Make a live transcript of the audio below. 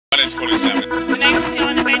let's call it Sam. My name's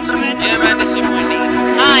Tiana Benjamin. Yeah, man, this is my name.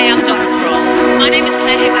 Hi, I'm Donna Kroll. My name is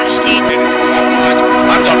Claire Hibashti. Hey, this is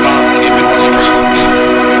I'm John Barnes, and you've been watching.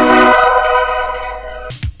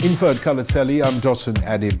 Info at Colour Telly, I'm Dotun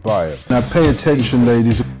Adebayo. Now pay attention,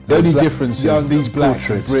 ladies. The only difference is these black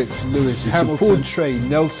Brits, Lewis Hamilton, to portray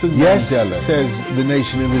Nelson Mandela, says the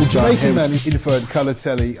Nation in this Jamaican man. Info at Colour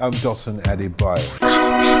Telly, I'm Dotun Adebayo.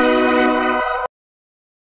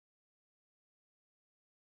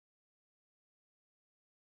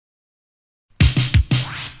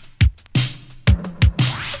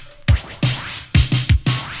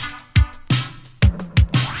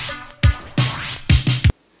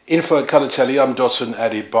 Info at Colour Telly, I'm Dotun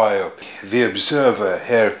Adebayo. The Observer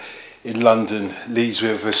here in London leads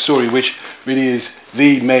with a story which really is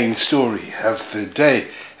the main story of the day,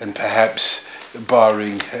 and perhaps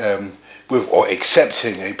barring or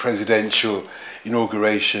accepting a presidential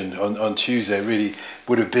inauguration on Tuesday, really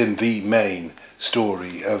would have been the main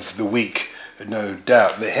story of the week, no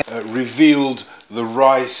doubt. The revealed the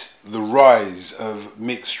rise of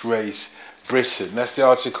mixed race Britain. That's the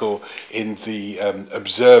article in the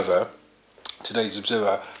Observer, today's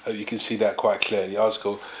Observer. I hope you can see that quite clearly. The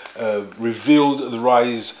article revealed the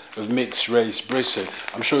rise of mixed race Britain.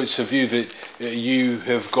 I'm sure it's a view that you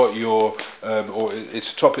have got your, or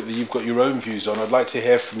it's a topic that you've got your own views on. I'd like to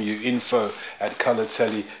hear from you. Info at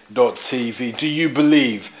colourtelly.tv. Do you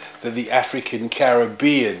believe that the African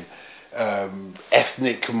Caribbean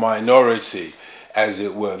ethnic minority, as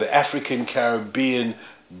it were, the African Caribbean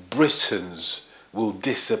Britons will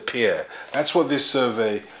disappear? That's what this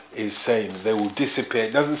survey is saying. They will disappear.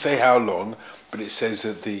 It doesn't say how long, but it says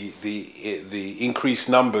that the increased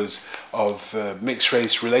numbers of mixed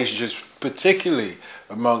race relationships, particularly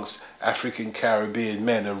amongst African Caribbean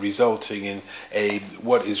men, are resulting in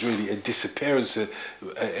what is really a disappearance, a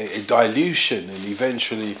dilution, and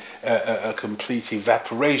eventually a complete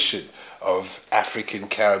evaporation of African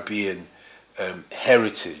Caribbean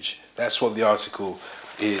heritage. That's what the article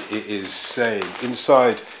is saying.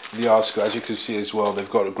 Inside the article, as you can see as well, they've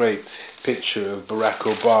got a great picture of Barack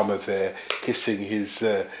Obama there kissing his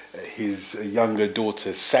younger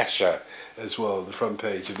daughter Sasha as well on the front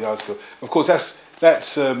page of the article. Of course,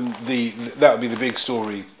 that'll be the big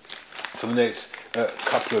story for the next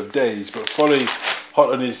couple of days. But following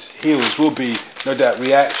hot on his heels will be, no doubt,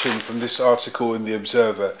 reaction from this article in the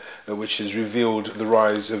Observer, which has revealed the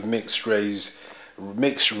rise of mixed race,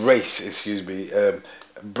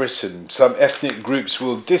 Britain. Some ethnic groups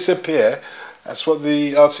will disappear. That's what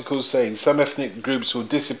the article is saying. Some ethnic groups will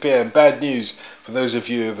disappear. And bad news for those of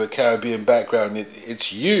you of a Caribbean background.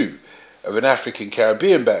 It's you of an African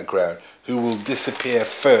Caribbean background who will disappear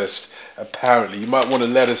first, apparently. You might want to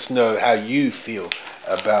let us know how you feel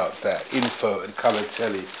about that. Info at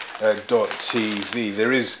colourtelly.tv.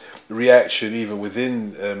 There is reaction even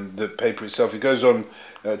within the paper itself. It goes on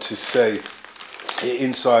to say,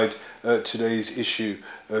 inside today's issue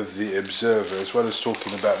of the Observer, as well as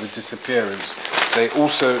talking about the disappearance, they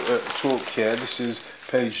also talk here, this is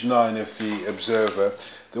page 9 of the Observer,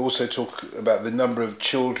 they also talk about the number of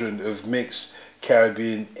children of mixed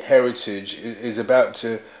Caribbean heritage is about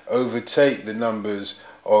to overtake the numbers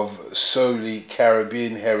of solely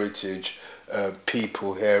Caribbean heritage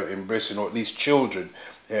people here in Britain, or at least children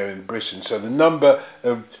here in Britain. So the number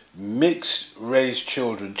of mixed race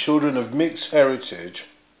children of mixed heritage,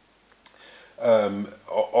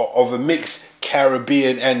 of a mixed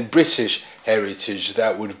Caribbean and British heritage,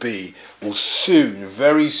 that would be, will soon,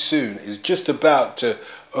 very soon, is just about to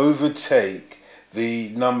overtake the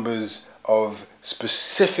numbers of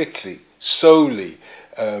specifically, solely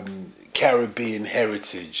Caribbean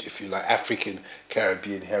heritage, if you like, African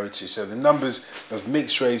Caribbean heritage. So the numbers of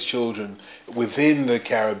mixed race children within the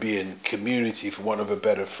Caribbean community, for want of a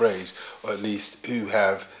better phrase, or at least who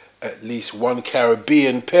have at least one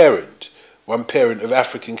Caribbean parent, one parent of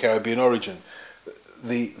African Caribbean origin,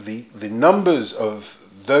 the numbers of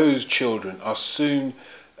those children are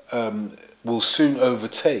will soon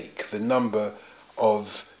overtake the number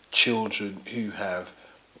of children who have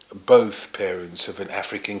both parents of an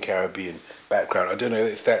African Caribbean background. I don't know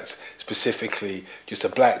if that's specifically just a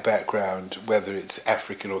black background, whether it's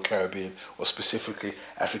African or Caribbean, or specifically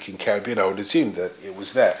African Caribbean. I would assume that it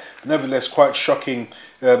was that. But nevertheless, quite shocking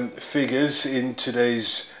figures in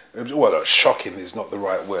today's, well, not shocking is not the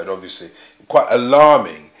right word, obviously. Quite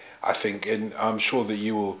alarming, I think, and I'm sure that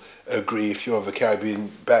you will agree, if you're of a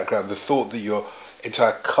Caribbean background, the thought that your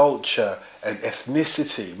entire culture and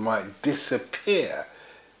ethnicity might disappear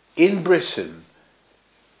in Britain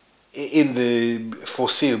in the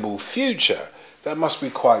foreseeable future That must be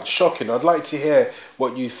quite shocking. I'd like to hear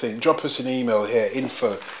what you think. Drop us an email here,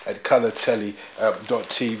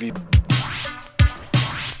 info@colourtelly.tv.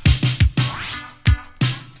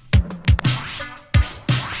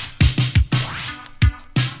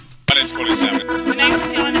 My name's Colin Salmon. My name's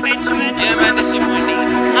Tiana Benjamin. Yeah, man, this is my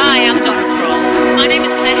name. Hi, I'm Donna Kroll. My name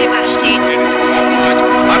is Claire Ashton. Yeah, this is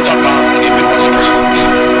I'm John Barnes, and you've been watching.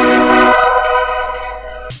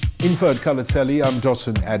 Info@Colourtelly, I'm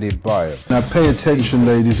Dotun Adebayo. Now pay attention,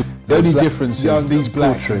 ladies. The only difference is these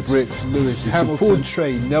portraits. Brits, Lewis is Hamilton, to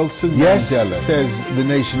portray Nelson Mandela. Says the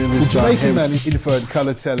Nation of Islam.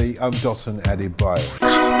 Info@Colourtelly, I'm Dotun Adebayo.